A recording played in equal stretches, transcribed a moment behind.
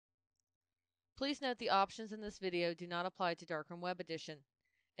Please note the options in this video do not apply to Darkroom Web Edition.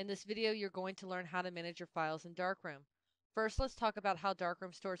 In this video, you're going to learn how to manage your files in Darkroom. First, let's talk about how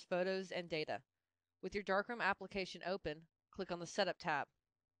Darkroom stores photos and data. With your Darkroom application open, click on the Setup tab.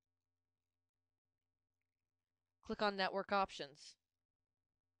 Click on Network Options.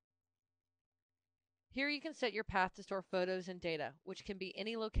 Here you can set your path to store photos and data, which can be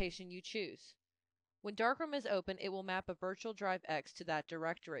any location you choose. When Darkroom is open, it will map a virtual drive X to that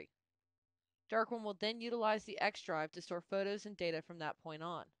directory. Darkroom will then utilize the X drive to store photos and data from that point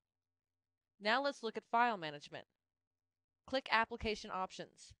on. Now let's look at file management. Click Application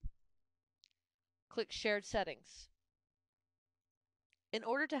Options. Click Shared Settings. In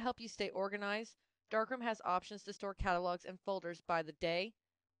order to help you stay organized, Darkroom has options to store catalogs and folders by the day,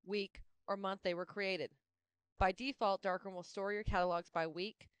 week, or month they were created. By default, Darkroom will store your catalogs by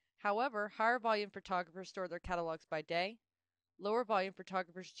week. However, higher volume photographers store their catalogs by day. Lower volume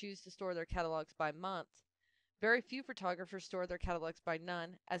photographers choose to store their catalogs by month. Very few photographers store their catalogs by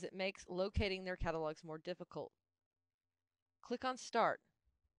none, as it makes locating their catalogs more difficult. Click on Start.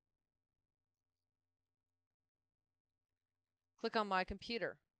 Click on My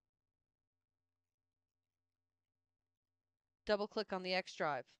Computer. Double-click on the X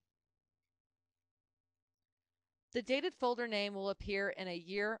drive. The dated folder name will appear in a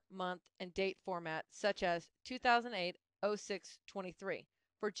year, month, and date format such as 2008-06-23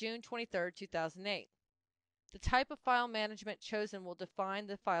 for June 23, 2008. The type of file management chosen will define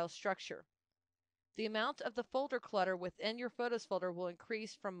the file structure. The amount of the folder clutter within your Photos folder will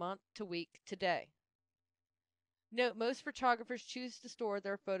increase from month to week to day. Note, most photographers choose to store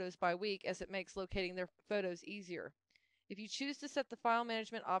their photos by week as it makes locating their photos easier. If you choose to set the file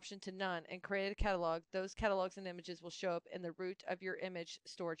management option to none and create a catalog, those catalogs and images will show up in the root of your image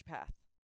storage path.